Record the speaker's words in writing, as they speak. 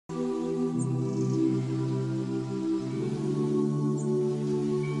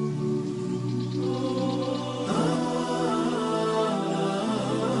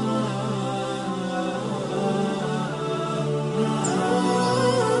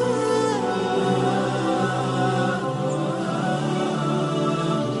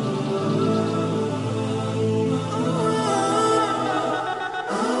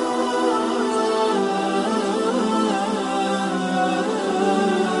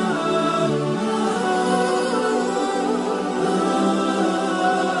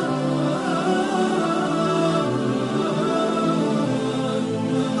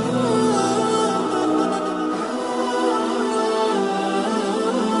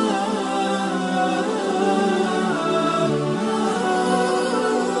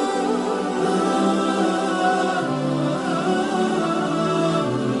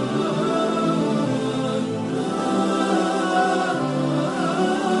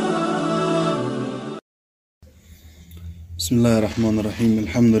بسم الله الرحمن الرحيم.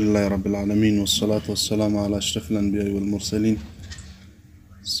 الحمد لله رب العالمين، والصلاة والسلام على أشرف الأنبياء والمرسلين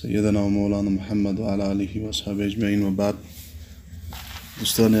سيدنا ومولانا محمد وعلى آله وأصحابه أجمعين، وبعد.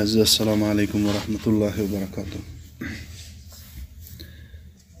 دوستان عزیز، السلام علیکم و رحمت الله و برکاته.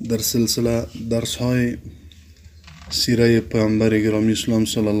 در سلسله درس های سیره پیامبر گرامی اسلام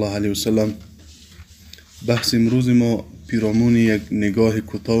صلی الله علیه و سلم، بحث امروز ما پیرامون یک نگاه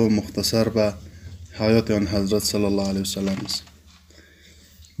کوتاه و مختصر به حیات آن حضرت صلی الله علیه و سلم است.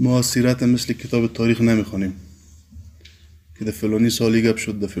 ما سیرت مثل کتاب تاریخ نمیخونیم که در فلانی سالی گپ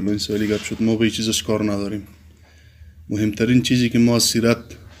شد، در فلانی سالی گپ شد. ما به این چیزش کار نداریم. مهمترین چیزی که ما از سیرت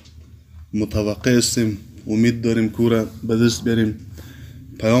متوقع هستیم، امید داریم که را به دست بیاریم.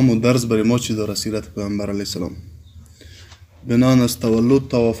 پیام و درس برای ما چی داره سیرت پیامبر علیه السلام؟ بنان از تولد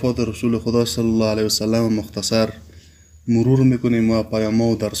تا وفات رسول خدا صلی الله علیه و سلم مختصر مرور میکنیم و پیام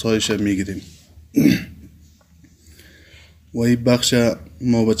و درسایش میگیریم. و این بخش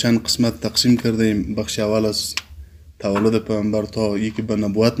ما به چند قسمت تقسیم کردیم. بخش اول از تولد پیامبر تا یکی به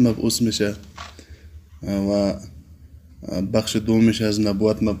نبوت مبعوث میشه، و بخش دومش از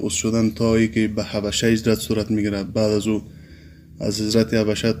نبوت مبعوث شدن تا یکی به حبشه هجرت صورت میگیره. بعد از او از هجرت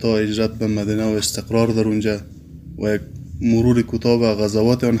حبشه تا هجرت به مدینه و استقرار در اونجا و یک مرور کوتاه و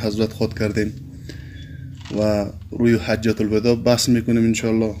غزوات آن حضرت خود کردیم و روی حجت الوداع بحث میکنیم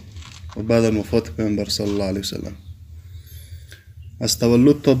انشاءالله، و بعد از وفات پیامبر صلی الله علیه وسلم. از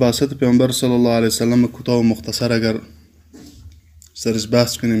تولد تا بعثت پیامبر صلی الله علیه وسلم کوتاه و مختصر اگر سرش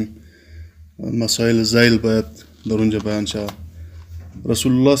بحث کنیم، مسائل ذیل باید در اونجا بیان شود.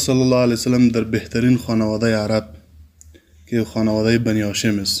 رسول الله صلی الله علیه وسلم در بهترین خانواده عرب که خانواده بنی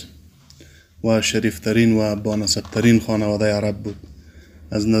هاشم است و شریفترین و بانسبترین خانواده عرب بود.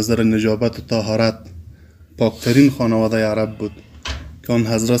 از نظر نجابت و طهارت پاکترین خانواده عرب بود که آن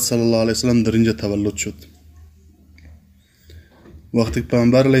حضرت صلی الله علیه وسلم در اینجا تولد شد. وقتی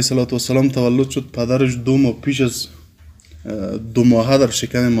پیامبر علیه السلام تولد شد، پدرش 2 ماه پیش از 2 ماه در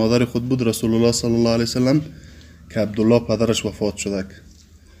شکم مادر خود بود، رسول الله صلی الله علیه وسلم، که عبدالله پدرش وفات شده.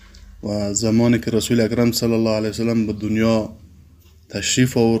 و زمانی که رسول اکرم صلی الله علیه وسلم به دنیا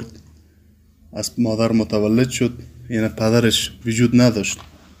تشریف آورد، از مادر متولد شد، یعنی پدرش وجود نداشت،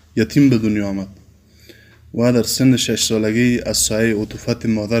 یتیم به دنیا آمد و در سن 6 سالگی از سایه عطوفت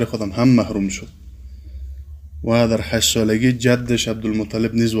مادر خودم هم محروم شد و در 8 سالگی جدش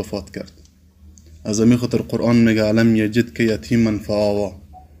عبدالمطلب نیز وفات کرد. از همین خاطر قرآن میگه علم یجد که یتیما فآوا،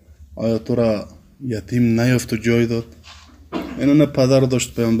 آیا تو را یتیم نیافت و جای داد؟ اینو پدر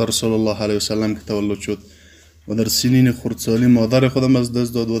داشت پیامبر صلی الله علیه وسلم که تولد شد و در سنین خردسالی مادر خودم از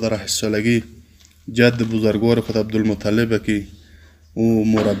دست داد و در 8 سالگی جد بزرگوار خود عبدالمطلب که او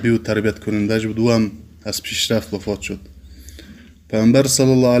مربی و تربیت کنندش بود، او هم از پیشرفت وفات شد. پیامبر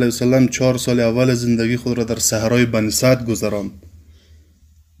صلی الله علیه وسلم 4 سال اول زندگی خود را در صحرای بنی سعد گذراند،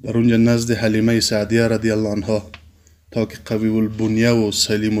 در اونجا نزد حلیمه سعدیه رضی الله عنها، تا که قوی البنیه و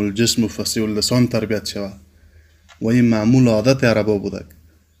سلیم الجسم و فصیح اللسان تربیت شود. و این معمول عادت عربا بوده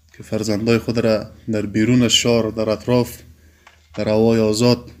که فرزندای خود را در بیرون از شهر، در اطراف، در هوای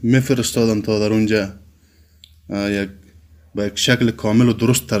آزاد میفرستادن تا در اونجا با یک شکل کامل و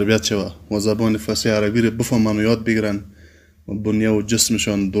درست تربیت شود و زبان فصیح عربی را بفهمن و یاد بگیرن و بنیه و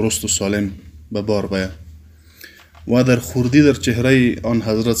جسمشان درست و سالم به بار بیاید. و در خردی در چهره آن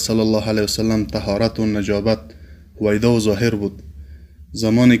حضرت صلی الله علیه وسلم طهارت و نجابت ویده و ظاهر بود.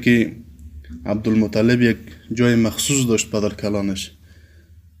 زمانی که عبدالمطلب یک جای مخصوص داشت پدر کلانش،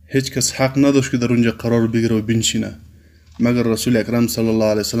 هیچ کس حق نداشت که در اونجا قرار بگیره و بنشینه مگر رسول اکرم صلی الله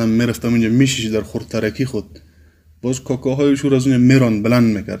علیه وسلم. میرفت اونجا میشیش در خردترکی خود، باز کاکاهایش رو از اونجا میران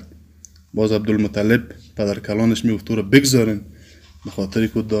بلند میکرد. باز عبدالمطلب پدر کلانش میگفت تو رو بگذارین، به خاطری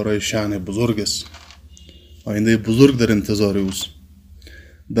که دارای شأن بزرگ است، آینده بزرگ در انتظار اوست.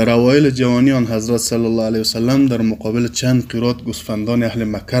 در اوایل جوانی آن حضرت صلی الله علیه وسلم در مقابل چند قیرات گوسفندان اهل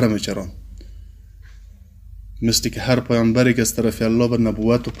مکه را میچراند، مثل که هر پیامبری که از طرف الله به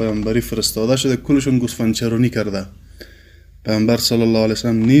نبوت و پیامبری فرستاده شده کلشون گوسفند چرانی کرده. پیامبر صلی الله علیه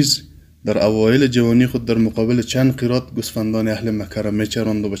وسلم نیز در اوایل جوانی خود در مقابل چند قیرات گوسفندان اهل مکه را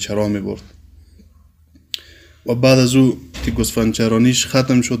میچراند و به چرا میبرد. و بعد از او که گوسفند چرانیش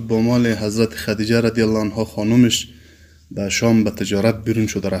ختم شد، با مال حضرت خدیجه رضی الله عنها خانومش در شام به تجارت بیرون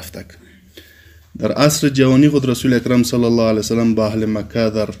شده رفتک. در عصر جوانی خود رسول اکرم صلی الله علیه وسلم با اهل مکه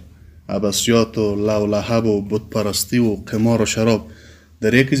در عباسیات و لولهب و بت پرستی و قمار و شراب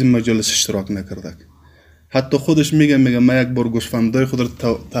در یکی از مجالس اشتراک نکردک. حتی خودش میگه من یک بار گوسفندای خود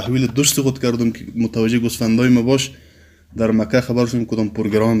را تحویل دوست خود کردم که متوجه گوسفندای ما باش، در مکه خبر شدم کدام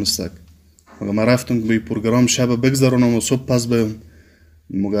پروگرام است. من رفتم که به پروگرام شب بگذرونم و صبح پس بیام.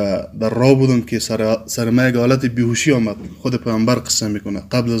 مگه در راه بودم که سر ما یک حالت بیهوشی آمد. خود پیامبر قصه میکنه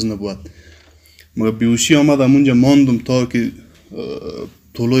قبل از نبوت. مگه بیهوشی آمد، همونجا ماندم تا که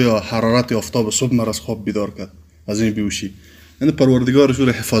طلوع یا حرارت آفتاب صبح مرا از خواب بیدار کرد. از این بیهوشی یعنی پروردگارش رو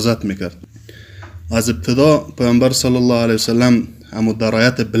حفاظت میکرد. از ابتدا پیامبر صلی الله علیه وسلم همو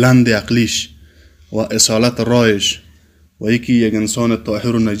درایت بلند عقلیش و اصالت رایش و یکی یک انسان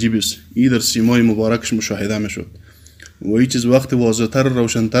طاهر و نجیب است، این در سیمای مبارکش مشاهده میشد. و این چیز وقتی واضح‌تر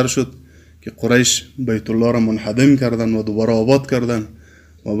روشن‌تر شد که قریش بیت الله را منهدم کردن و دوباره آباد کردن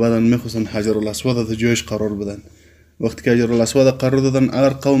و بعدا میخواستن حجر الاسود را جایش قرار بدن. وقتی که حجر الاسود قرار دادن، اگر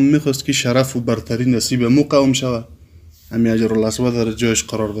قوم میخواست که شرف و برتری نصیب مو قوم شود، همین حجر الاسود را جایش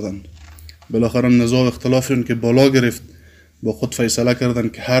قرار بدن. بالاخره نزاع اختلافشون که بالا گرفت، با خود فیصله کردن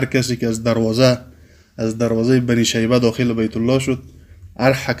که هر کسی که از دروازه بنی شیبه داخل بیت الله شد،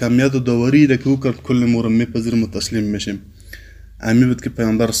 هر حکمیت و داوری را که او کرد کل ما را میپذیریم و تسلیم میشیم. امی بود که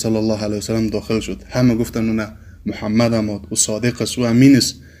پیامبر صلی الله علیه وسلم داخل شد. همه گفتن نه، محمد اماد و صادق است و امین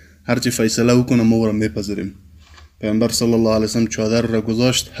است، هرچی فیصله او کنه ما را میپذیریم. پیامبر صلی الله علیه وسلم چادر را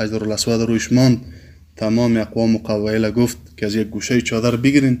گذاشت، حجر الاسود رویش ماند. تمام اقوام و قبایل گفت که از یک گوشه چادر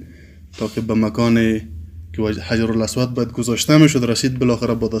بگیرین تا که به مکانی که حجر الاسود باید گذاشته میشد رسید.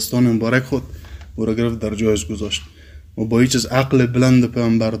 بالاخره با دستان مبارک خود او را گرفت در جایش گذاشت. و با هیچ از عقل بلند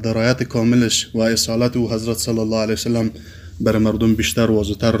پیامبر، درایت کاملش و اصالت او حضرت صلی الله علیه وسلم برای مردم بیشتر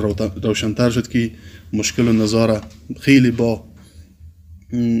واضح‌تر روشن‌تر شد که مشکل و نظاره خیلی با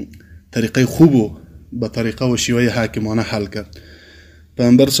طریقه خوب و با طریقه و شیوه حاکمانه حل کرد.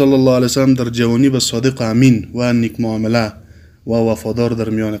 پیامبر صلی الله علیه وسلم در جوانی به صادق و امین و نیک معامله و وفادار در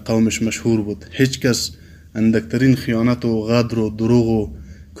میان قومش مشهور بود. هیچ کس اندکترین خیانت و غدر و دروغ و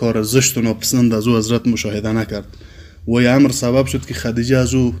کار زشت و ناپسند از او حضرت مشاهده نکرد. و این امر سبب شد که خدیجه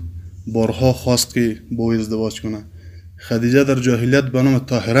از او بارها خواست که با او ازدواج کنه. خدیجه در جاهلیت به نام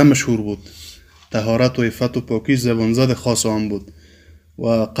طاهره مشهور بود. طهارت و عفت و پاکی زبانزد خاص آن بود و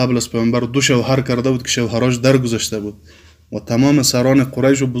قبل از پیامبر 2 شوهر کرده بود که شوهراش درگذشته بود و تمام سران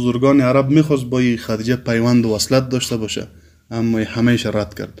قریش و بزرگان عرب میخواست با خدیجه پیوند و وصلت داشته باشه، اما همیشه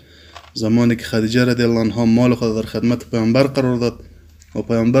رد کرد. زمانی که خدیجه رضی الله عنها مال خود در خدمت پیامبر قرار داد و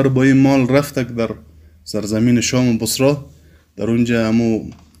پیامبر با این مال رفت در سرزمین شام و بصره، در اونجا همو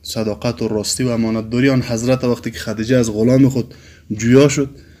صداقت و راستی و امانتداری آن حضرت وقتی که خدیجه از غلام خود جویا شد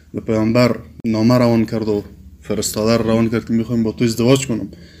به پیامبر نامه روان کرد و فرستاده روان کرد که میخوایم با تو ازدواج کنم.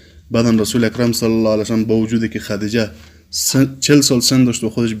 بعدا رسول اکرم صلی الله علیه وسلم با وجودی که خدیجه 40 سال سن داشت و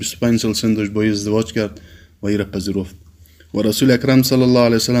خودش 25 سال سن داشت با ازدواج کرد و این را پذیرفت. و رسول اکرم صلی الله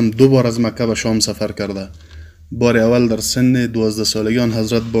علیه وسلم 2 بار از مکه به شام سفر کرده. بار اول در سن 12 سالگی آن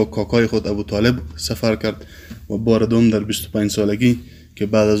حضرت با کاکای خود ابو طالب سفر کرد و بار دوم در 25 سالگی که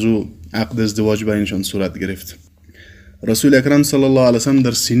بعد از او عقد ازدواج بینشان صورت گرفت. رسول اکرم صلی الله علیه وسلم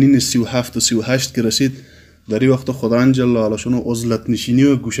در سنین 37 و 38 که رسید، در این وقت خداوند جل و علا عزلت نشینی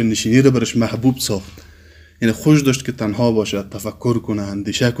و گوشه نشینی را برش محبوب ساخت. یعنی خوش داشت که تنها باشه، تفکر کنه،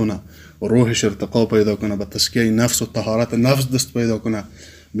 اندیشه کنه و روحش ارتقا پیدا کنه، به تزکیه نفس و طهارت نفس دست پیدا کنه.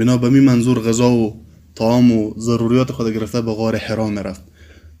 بنا به این منظور غذا و طعام و ضروریات خود گرفته به غار حرا میرفت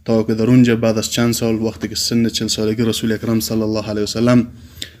تا که در اونجا بعد از چند سال وقتی که سن 40 سالگی رسول اکرم صلی الله علیه وسلم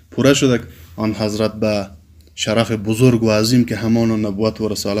پوره شد، آن حضرت به شرف بزرگ و عظیم که همان نبوت و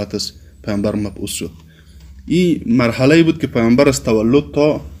رسالت است پیامبر مبعوث شد. این مرحله بود که پیامبر از تولد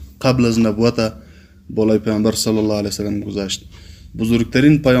تا قبل از نبوت بالای پیامبر صلی الله علیه وسلم گذشت.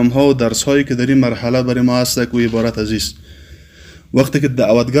 بزرگترین پیام ها و درس هایی که در این مرحله برای ما هست و عبارت از است: وقتی که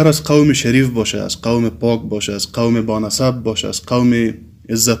دعوتگر از قوم شریف باشه، از قوم پاک باشه، از قوم بانسب باشه، از قوم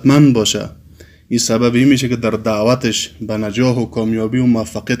عزتمند باشه، این سبب این میشه که در دعوتش به نجاح و کامیابی و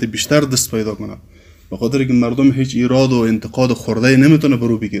موفقیت بیشتر دست پیدا کنه، به خاطر که مردم هیچ ایراد و انتقاد خورده نمیتونه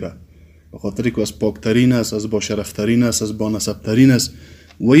برو بگیره، به خاطر که از پاکترین است، از باشرفترین است، از بانسبترین است.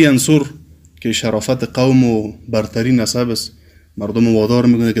 و این عنصر که شرافت قوم و برترین نسب است، مردم وادار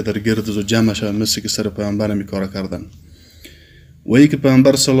میکنه که در گرد و جمع شه، مثل که سر پیامبر میکاره کردن. و ای که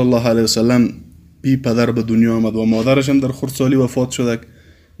پیامبر صلی الله علیه وسلم بی پدر به دنیا آمد و مادرش هم در خردسالی وفات شده.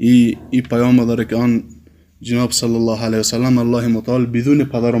 ای پیام داره که آن جناب صلی الله علیه وسلم الله متعال بدون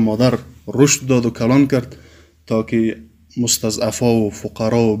پدر و مادر رشد داد و کلان کرد تا که مستضعفا و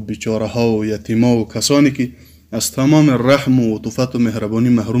فقرا و بیچاره ها و یتیما و کسانی که از تمام رحم و عطوفت و مهربانی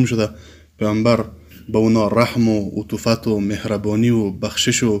محروم شده، پیامبر به اونا رحم و عطوفت و مهربانی و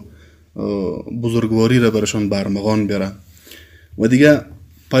بخشش و بزرگواری را برشان برمغان بیاره. و دیگه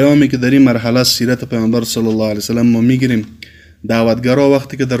پیامی که در این مرحله سیرت پیامبر صلی الله علیه وسلم ما میگیریم، دعوتگرا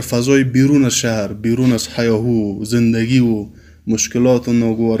وقتی که در فضای بیرون از شهر، بیرون از هیاهو زندگی و مشکلات و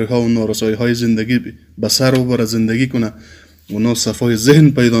ناگواری ها و نارسایی های زندگی به سر ببره، زندگی کنه، اونا صفای ذهن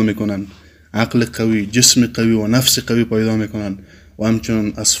پیدا میکنن، عقل قوی، جسم قوی و نفس قوی پیدا میکنن و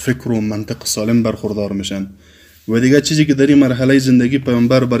همچنان از فکر و منطق سالم برخوردار میشن. و دیگه چیزی که در این مرحله زندگی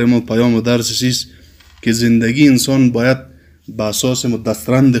پیامبر برای ما پیام و درس است که زندگی انسان باید به اساس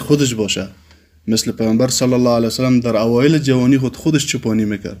دسترند خودش باشه. مثل پیامبر صلی الله علیه وسلم در اوایل جوانی خودش چوپانی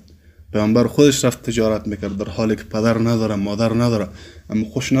میکرد. پیامبر خودش رفت تجارت میکرد در حالی که پدر نداره، مادر نداره، اما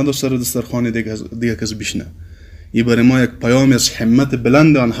خوش نداشت سر دسترخوان دیگه کس بشینه. این برای ما یک پیام از همت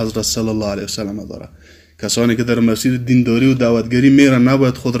بلند آن حضرت صلی الله علیه وسلم داره. کسانی که در مسیر دینداری و دعوتگری میرن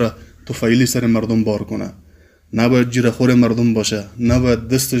نباید خود را طفیلی سر مردم بار کنه، نباید جیره‌خور مردم باشه، نباید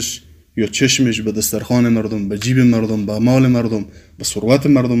دستش یا چشمش به دسترخوان مردم، به جیب مردم، به مال مردم، به ثروت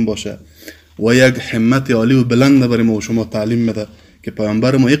مردم باشه. و یک همت عالی و بلند برای ما و شما تعلیم میده که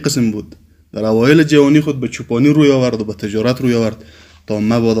پیامبر ما یک قسم بود. در اوایل جوانی خود به چوپانی روی آورد و به تجارت روی آورد تا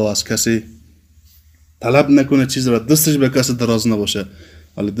مبادا از کسی طلب نکنه چیز را دستش به کسی دراز نباشه.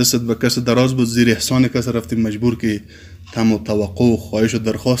 ولی دستت به کسی دراز بود، زیر احسان کسی رفتی مجبور که تم و توقع و خواهش و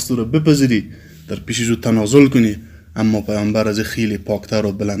درخواست رو بپذیری، در پیشش رو تنازل کنی. اما پیامبر از خیلی پاکتر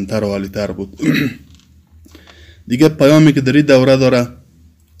و بلندتر و عالیتر بود. دیگه پیامی که در این دوره داره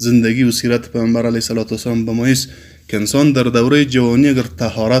زندگی و سیرت پیامبر علیه السلام به ما است که انسان در دوره جوانی اگر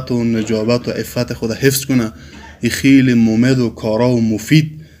طهارت و نجابت و عفت خود حفظ کنه، این خیلی ممد و کارا و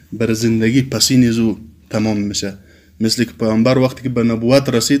مفید بر زندگی پسین ازو تمام میشه. مثل که پیامبر وقتی که به نبوت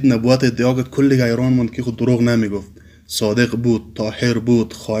رسید، نبوت ادعا کرد، کلی حیران موند که خود دروغ نمیگفت، صادق بود، طاهر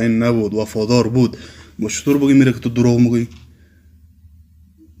بود، خائن نبود، وفادار بود. ما چطور بگیم میره که تو دروغ میگی؟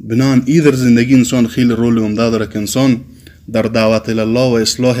 بنان ای در زندگی انسان خیلی رول عمده داره که انسان در دعوت الله و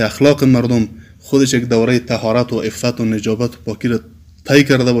اصلاح اخلاق مردم خودش یک دوره طهارت و عفت و نجابت و پاکی را طی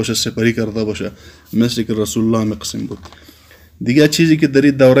کرده باشه، سپری کرده باشه، مثل که رسول الله مقسم بود. دیگه چیزی که در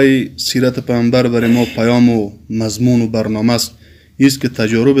این دوره سیرت پیامبر برای ما پیام و مضمون و برنامه است، است که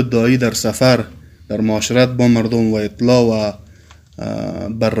تجارب دایی در سفر، در معاشرت با مردم و اطلاع و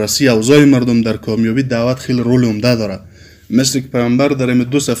بررسی اوضاع مردم در کامیابی دعوت خیلی رول عمده داره. مثل که پیامبر در این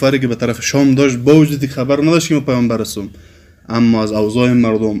 2 سفری که به طرف شام داشت، با وجودی خبر نداشت که ما پیامبر هستیم، اما از اوضاع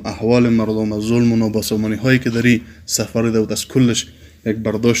مردم، احوال مردم، از ظلم و نابسامانی هایی که در این سفر داشت، از کلش یک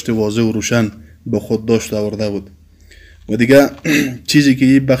برداشت واضح و روشن با خود داشت آورده بود. و دیگه چیزی که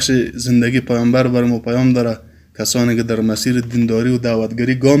این بخش زندگی پیامبر برای ما پیام داره، کسانی که در مسیر دینداری و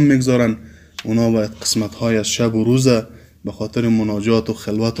دعوتگری گام میگذارن، اونا باید قسمت های از شب و روز به خاطر مناجات و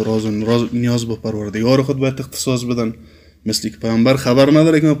خلوت و راز و نیاز به پروردگار خود باید اختصاص بدن. مثل که پیامبر خبر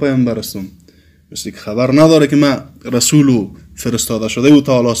نداره که ما پیامبر هستم، مثل که خبر نداره که ما رسول و فرستاده شده و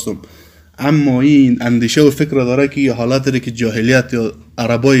تعالی هستم، اما این اندیشه و فکر داره که یه حالت داره که جاهلیت یا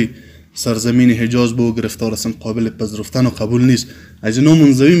عربای سرزمین حجاز به گرفتار هستن، قابل پذیرفتن و قبول نیست. از اینا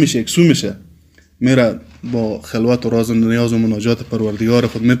منزوی میشه، اکسو میشه، میره با خلوت و راز و نیاز و مناجات پروردگار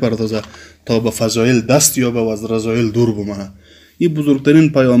خود میپردازه تا به فضایل دست یابه و از رذایل دور بمانه. این بزرگترین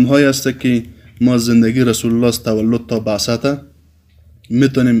پیام های است که ما زندگی رسول الله از تولد تا بعثت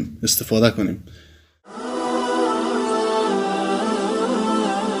میتونیم استفاده کنیم.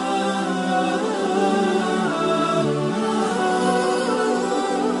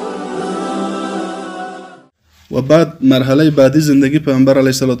 و بعد مرحله بعدی زندگی پیامبر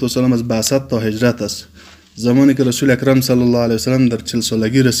علیه السلام از بعثت تا هجرت است. زمانی که رسول اکرم صلی الله علیه وسلم در 40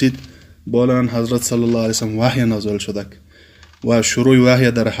 سالگی رسید، بالا حضرت صلی الله علیه وسلم وحی نازل شد و شروع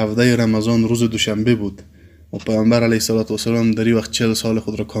وحی در 17 رمضان روز دوشنبه بود و پیامبر علیه السلام در این وقت 40 سال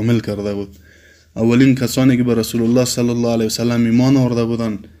خود را کامل کرده بود. اولین کسانی که به رسول الله صلی الله علیه وسلم ایمان آورده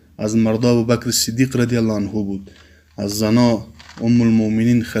بودند از مرد ابوبکر صدیق رضی الله عنه بود، از زنا ام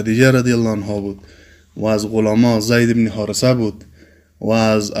المؤمنین خدیجه رضی الله عنها بود و از غلاما زید بن حارثه بود و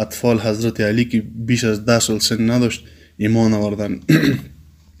از اطفال حضرت علی که بیش از 10 سال سن نداشت ایمان آوردن.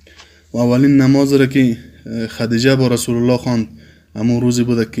 و اولین نماز را که خدیجه با رسول الله خواند همون روزی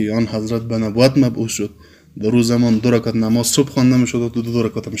بود که آن حضرت به نبوت مبعوث شد. در روز زمان 2 رکعت نماز صبح خوانده میشد و 2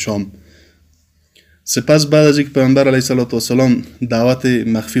 رکعت شام. سپس بعد از اینکه پیامبر علیه السلام دعوت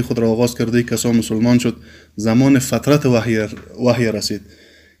مخفی خود را آغاز کرده کسان مسلمان شد، زمان فترت وحی رسید.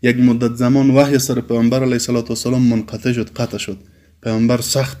 یک مدت زمان وحی سر پیامبر علیه السلام منقطع شد، قطع شد. پیامبر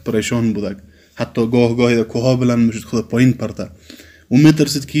سخت پریشان بود، حتی گاه کوها بلند میشد خود پایین پرته و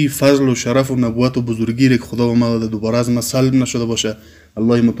میترسید که فضل و شرف و نبوت و بزرگی را که خدا به ما داده دوباره از ما سلب نشده باشه،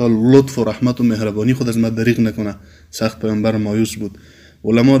 الله متعال لطف و رحمت و مهربانی خود از ما دریغ نکنه. سخت پیامبر مایوس بود.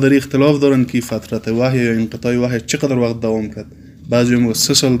 علما در اختلاف دارن که فترت وحی یا انقطاع وحی چقدر وقت دوام کرد. بعضی میگن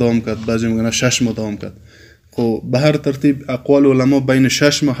 3 سال دوام کرد، بعضی میگن 6 ماه دوام کرد. خب به هر ترتیب اقوال علما بین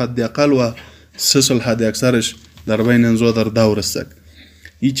 6 ماه حد اقل و 3 سال حد اکثرش در بین انزوا در دور است.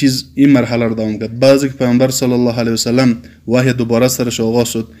 این چیز این مرحله رو دوام کرد. بعضی که پیامبر صلی الله علیه و سلم وحی دوباره سرش آغاز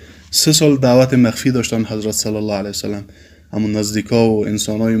شد، 3 سال دعوت مخفی داشتن حضرت صلی الله علیه و سلم. همون نزدیکا و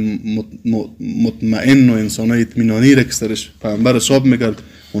انسانای مطمئن و انسانای اطمینانی را که سرش پیامبر حساب میکرد،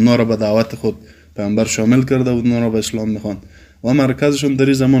 اونا را به دعوت خود پیامبر شامل کرده و اونا را به اسلام میخوان و مرکزشون در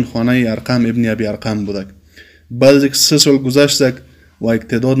این زمان خانه ارقم ابن ابی ارقم بودک. بعد از 3 سال گذشت و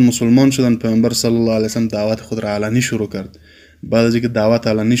اقتداد مسلمان شدن، پیامبر صلی الله علیه و سلم دعوت خود را علنی شروع کرد. بعد از اینکه دعوت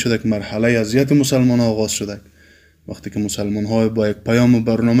علنی شد که مرحله اذیت مسلمان ها آغاز شد. وقتی که مسلمان ها با یک پیام و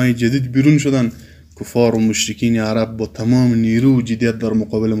برنامه جدید بیرون شدن، کفار و مشرکین عرب با تمام نیرو و جدیت در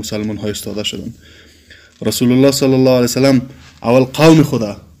مقابل مسلمان ها ایستاده شدند. رسول الله صلی الله علیه و سلم اول قوم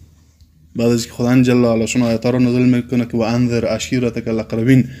خدا، بعد از که خدا جل و علا شون آیات را نازل میکنه که و انذر عشیرتک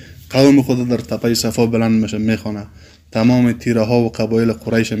الاقربین، قوم خدا در تپه صفا بلند میشه میخونه، تمام تیره ها و قبایل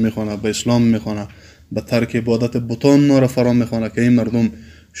قریش میخونه، به اسلام میخونه، به ترک عبادت بتان ما را فرا میخونه که این مردم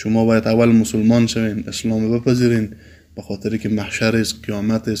شما باید اول مسلمان شوین، اسلام بپذیرین، به خاطری که محشر است،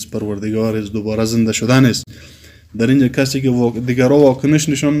 قیامت است، پروردگار است، دوباره زنده شدن است. در اینجا کسی که دیگرها واکنش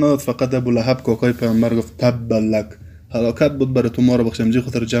نشان نداد، فقط ابو لهب کاکای پیامبر گفت تب لک، هلاکت بود برای تو، ما را بخشم جی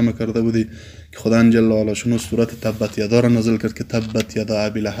خاطر جمع کرده بودی که خدا جل و علا شنو سورت تبت یدا را نازل کرد که تبت یدا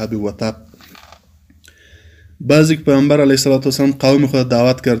ابی لهب و تب. بعضی که پیامبر علیه السلام قوم خود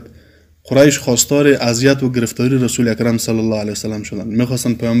دعوت کرد، قریش خواستار اذیت و گرفتاری رسول اکرم صلی الله علیه و سلم شدند،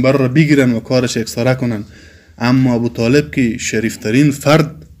 میخواستن پیامبر را بگیرن و کارش یکسره کنن. اما ابو طالب که شریفترین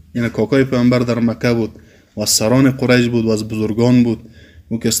فرد، یعنی کاکای پیامبر در مکه بود و از سران قریش بود و از بزرگان بود،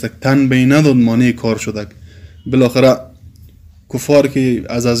 او که تن بی نداد مانع کار شدک. بالاخره کفار که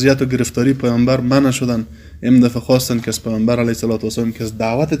از اذیت و گرفتاری پیامبر منع شدن، این دفعه خواستن که از پیامبر علیه السلام که از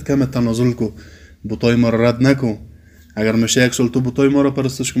دعوتت کم تنازل کو، بتای ما را رد نکو، اگر میشه 1 سال تو بتای ما را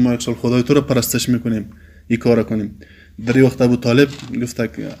پرستش کن، ما 1 سال خدای تو را پرستش میکنیم، این کار کنیم. در این وقت ابو طالب گفت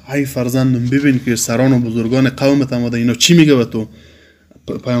که ای فرزندم ببین که سران و بزرگان قومت آمده، اینا چی میگه به تو؟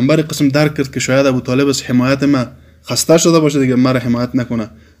 پیامبر قسم درک کرد که شاید ابو طالب از حمایت ما خسته شده باشه دیگه، مرا حمایت نکنه.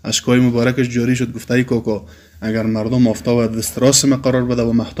 اشکای مبارکش جاری شد، گفت ای کاکا اگر مردم آفتاب دست راست ما قرار بده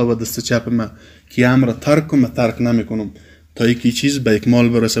و مهتاب دست چپ ما، که امر ترک کنم ترک نمیکنم تا اینکه چیز به اکمال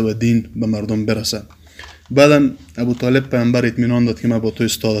برسه و دین به مردم برسه. بعدا ابو طالب پیامبر اطمینان داد که من با تو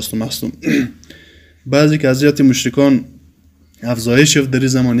استاد هستم. بعضی که اذیت مشرکان افزایش یافت در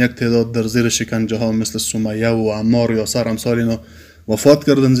زمان، یک تعداد در زیر شکنجه ها مثل سمیه و عمار و یاسر امثال اینا وفات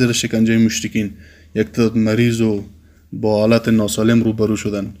کردن زیر شکنجه مشرکین. یک تعداد مریض و با حالت ناسالم روبرو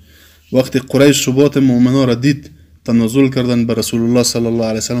شدن. وقتی قریش ثبات مؤمنان را دید، تنازل کردن به رسول الله صلی الله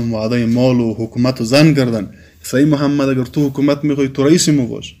علیه و سلم، وعده مال و حکومت و زن کردن. ای محمد اگر تو حکومت میخوای تو رئیس ما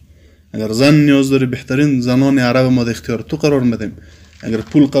باش، اگر زن نیاز داری بهترین زنان عرب ما در اختیار تو قرار میدیم، اگر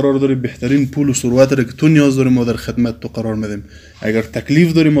پول قرار داری بهترین پول و ثروت را که تو نیاز داری ما در خدمت تو قرار میدیم، اگر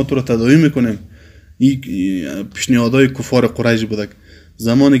تکلیف داری ما تو را تداوی میکنیم. این پیشنهادهای کفار قریش بودک.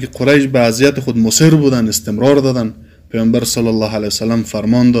 زمانی که قریش به اذیت خود مصر بودن، استمرار دادن، پیامبر صلی الله علیه و سلم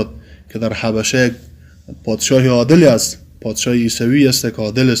فرمان داد که در حبشه پادشاه عادلی است، پادشاه عیسوی است که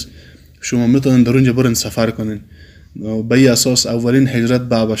عادل است، شما میتونین در اونجا برین سفر کنین. به این اساس اولین هجرت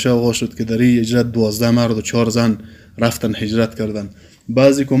به حبشه آغاز شد که در این هجرت 12 مرد و 4 زن رفتن هجرت کردن.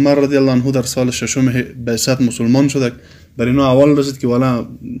 بعضی که عمر رضی الله عنه در سال 6 بعثت مسلمان شد. در اینا اول رسید که والا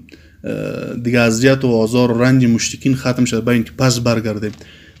دیگه اذیت و آزار و رنج مشرکین ختم شد، با اینکه پس برگردیم.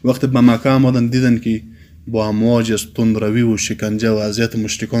 وقتی به مکه آمدن دیدن که با امواج از تندروی و شکنجه و اذیت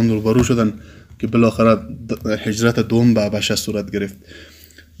مشرکان روبرو شدن که بالاخره هجرت دوم به حبشه صورت گرفت.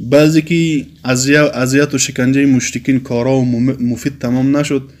 بعضی که اذیت و شکنجه مشرکین کارا و مفید تمام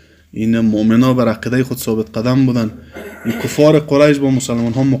نشد، این مؤمنا بر عقیده خود ثابت قدم بودن. این کفار قریش با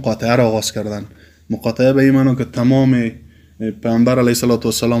مسلمان ها مقاطعه را آغاز کردن. مقاطعه به این معنی که تمام پیامبر علیه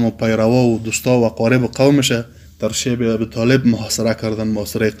السلام و پیروا و دوستا و اقارب و قومش در شیب ابی طالب محاصره کردن،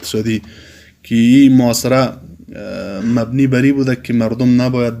 محاصره اقتصادی، که این محاصره مبنی بری بوده که مردم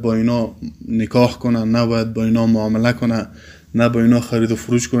نباید با اینا نکاح کنن، نباید با اینا معامله کنن، نه با اینا خرید و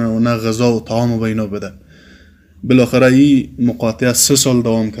فروش کنن و نه غذا و طعام با اینا بدن. بالاخره این مقاطعه 3 سال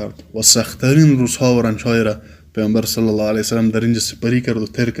دوام کرد و سخت‌ترین روزها و رنج‌های را پیامبر صلی الله علیه و سلم در اینجا سپری کرد و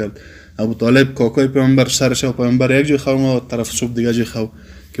تیر کرد. ابو طالب کاکای پیامبر سرش و پیامبر یک جای خو و طرف صبح دیگه جای خو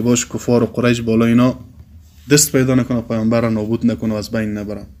که باش کفار و قریش بالا اینا دست پیدا نکنه، پیامبر را نابود نکنه و از بین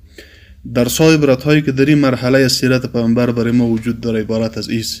نبره. درس‌های عبرت‌هایی که در این مرحله سیرت پیامبر برای ما وجود داره عبارت از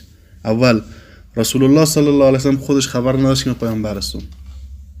ایست. اول، رسول الله صلی الله علیه و سلم خودش خبر نداشت که پیامبر است.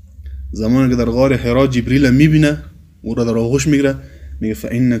 زمانی که در غار حرا جبریل میبینه، او را در آغوش میگیره، میگه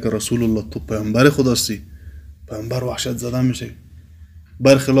فانک رسول الله، تو پیامبر خداستی. پیامبر وحشت زده میشه.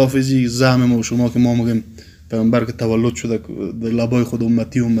 برخلاف زی زعم ما و شما که ما میگیم پیامبر که تولد شده در لبای خود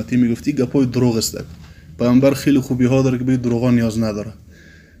امتی میگفتی، گپای دروغ است. پیامبر خیلی خوبی ها داره که به دروغا نیاز نداره.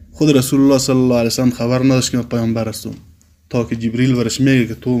 خود رسول الله صلی الله علیه و سلم خبر نداشت که من پیامبر هستم تا که جبریل ورش میگه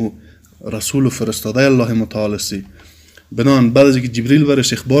که تو رسول و فرستاده الله متعال هستی. بنان بعد از اینکه جبریل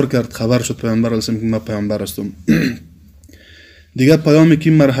ورش اخبار کرد، خبر شد پیامبر علیه السلام که من پیامبر هستم. دیگه پیامی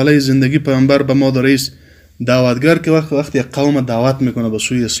که مرحله زندگی پیامبر به ما داره است، دعوتگر که وقتی یک قوم دعوت میکنه به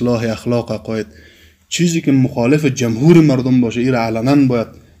سوی اصلاح اخلاق عقاید، چیزی که مخالف جمهور مردم باشه ایره علنا باید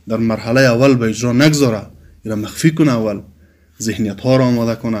در مرحله اول به اجرا نگذاره، ایره مخفی کنه، اول ذهنیت ها را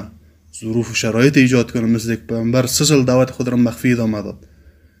آماده کنه، ظروف و شرایط ایجاد کنه. مثل یک پیامبر 3 سال دعوت خود را مخفی ادامه داد.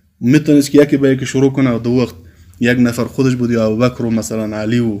 میتونست که یکی به یکی شروع کنه و دو وقت یک نفر خودش بود یا ابوبکر و مثلا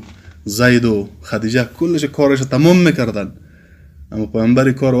علی و زید و خدیجه کلش کارش تمام میکردن، اما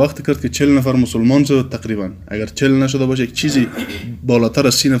پیامبر کار وقت کرد که 40 نفر مسلمان شد تقریبا. اگر 40 نشده باشه یک چیزی بالاتر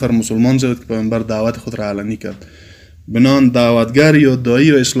از 30 نفر مسلمان شد که پیامبر دعوت خود را علنی کرد. بنان دعوتگر یا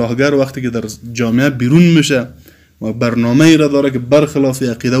داعی و اصلاحگر وقتی که در جامعه بیرون میشه و برنامه ای را داره که برخلاف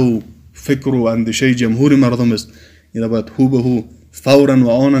عقیده و فکر و اندیشه جمهور مردم است، اینا باید هو به هو فورا و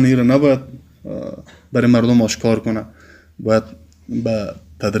آنن اینا نباید برای مردم آشکار کنه، باید به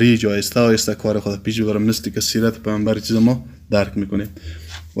تدریج و آهسته کار خود پیش ببره، مثل که سیرت پیامبر چیز ما درک میکنیم.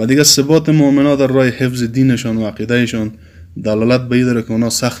 و دیگه ثبات مؤمنا در راه حفظ دینشان و عقیدهشان دلالت به این داره که اونا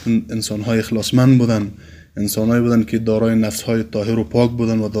سخت انسان‌های اخلاصمند بودن، انسان‌هایی بودن که دارای نفس‌های طاهر و پاک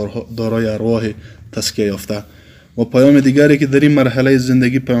بودن و دارای ارواح تزکیه یافته. و پیام دیگری که در این مرحله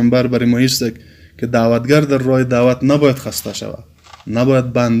زندگی پیامبر برای ما است که دعوتگر در راه دعوت نباید خسته شود،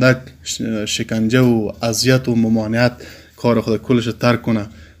 نباید بندک شکنجه و اذیت و ممانعت کار خود کلش ترک کنه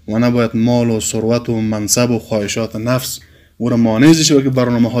و نباید مال و ثروت و منصب و خواهشات نفس او را مانع شه که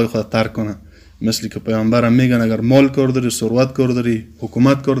برنامه های خود ترک کنه. مثل که پیامبر هم میگن اگر مال کار داری، ثروت کار داری،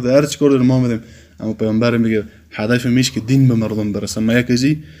 حکومت کار داری، هر چی کار داری ما میدیم، اما پیامبر میگه هدف میشه که دین به مردم برسه. ما یک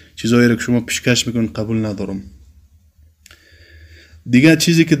ازی چیزایی را که شما پیشکش میکنین قبول ندارم. دیگه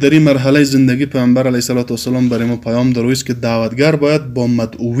چیزی که در این مرحله زندگی پیامبر علیه السلام برای ما پیام داره است که دعوتگر باید با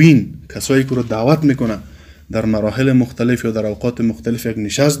مدعوین، کسایی که رو دعوت میکنه، در مراحل مختلف یا در اوقات مختلف یک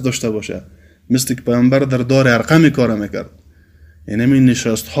نشست داشته باشه، مثل که پیامبر در دار ارقم کار میکرد. یعنی این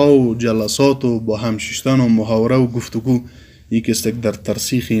نشست ها و جلسات و با هم شیشتن و محاوره و گفتگو یکی است در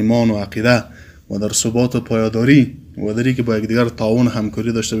ترسیخ ایمان و عقیده و در ثبات و پایداری و دری که با یکدیگر تعاون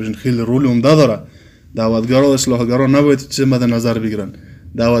همکاری داشته باشن خیلی رول عمده داره. دعوتگرا و اصلاحگرا نباید چیز مد نظر بگیرن.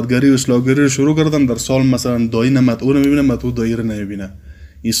 دعوتگری و اصلاحگری رو شروع کردن، در سال مثلا دایی مدعو میبینه، مدعو دایی رو نمیبینه.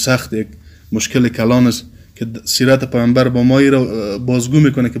 این سخت یک مشکل کلان است که سیرت پیامبر با ما را بازگو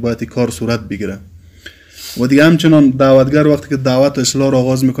میکنه که باید این کار صورت بگیره. و دیگه همچنان دعوتگر وقتی که دعوت و اصلاح را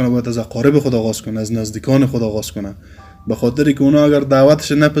آغاز میکنه باید از اقارب خود آغاز کنه، از نزدیکان خود آغاز کنه، به خاطری که اونا اگر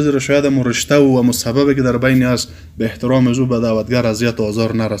دعوتش نپذیره شاید هم رشته و سببی که در بین است به احترام از او به دعوتگر اذیت و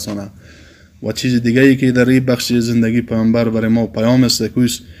آزار نرسانه. و چیز دیگه ای که در این بخش زندگی پیامبر برای ما پیام است که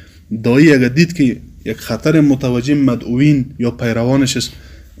دایی اگر دید که یک خطر متوجه مدعوین یا پیروانش است،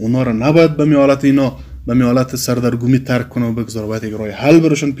 اونا را نباید به میالت اینا به میالت سردرگمی ترک کنه و بگذاره، باید یک راه حل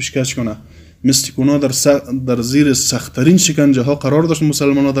براشون پیشکش کنه. مثل که اونا در زیر سخت‌ترین شکنجه ها قرار داشت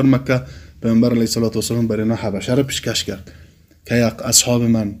مسلمان ها در مکه، پیامبر علیه السلام برای اینا حبشه را پیشکش کرد که اصحاب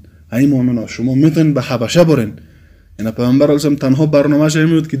من، ای مؤمنان شما میتونین به حبشه برین. یعنی پیامبر علیه السلام تنها برنامه‌اش این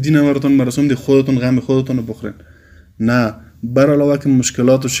بود که دین مرتون برسون دی خودتون غم خودتون رو بخورین، نه بر علاوه که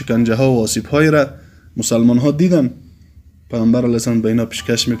مشکلات و شکنجه ها و آسیب های را مسلمان ها دیدن، پیامبر علیه السلام به اینا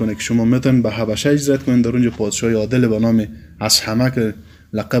پیشکش میکنه که شما میتونین به حبشه هجرت کنین، در اونجا پادشاه عادل به نام اصحمه که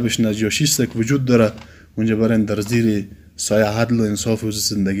لقبش نجاشی است که وجود داره، اونجا برین در زیر سایه عدل و انصاف و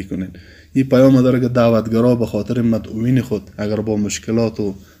زندگی کنین. این پیام داره که دعوتگرا به خاطر مدعوین خود اگر با مشکلات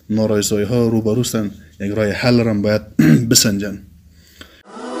و نارضایی‌ها روبروستن یک راه حل را باید بسنجن.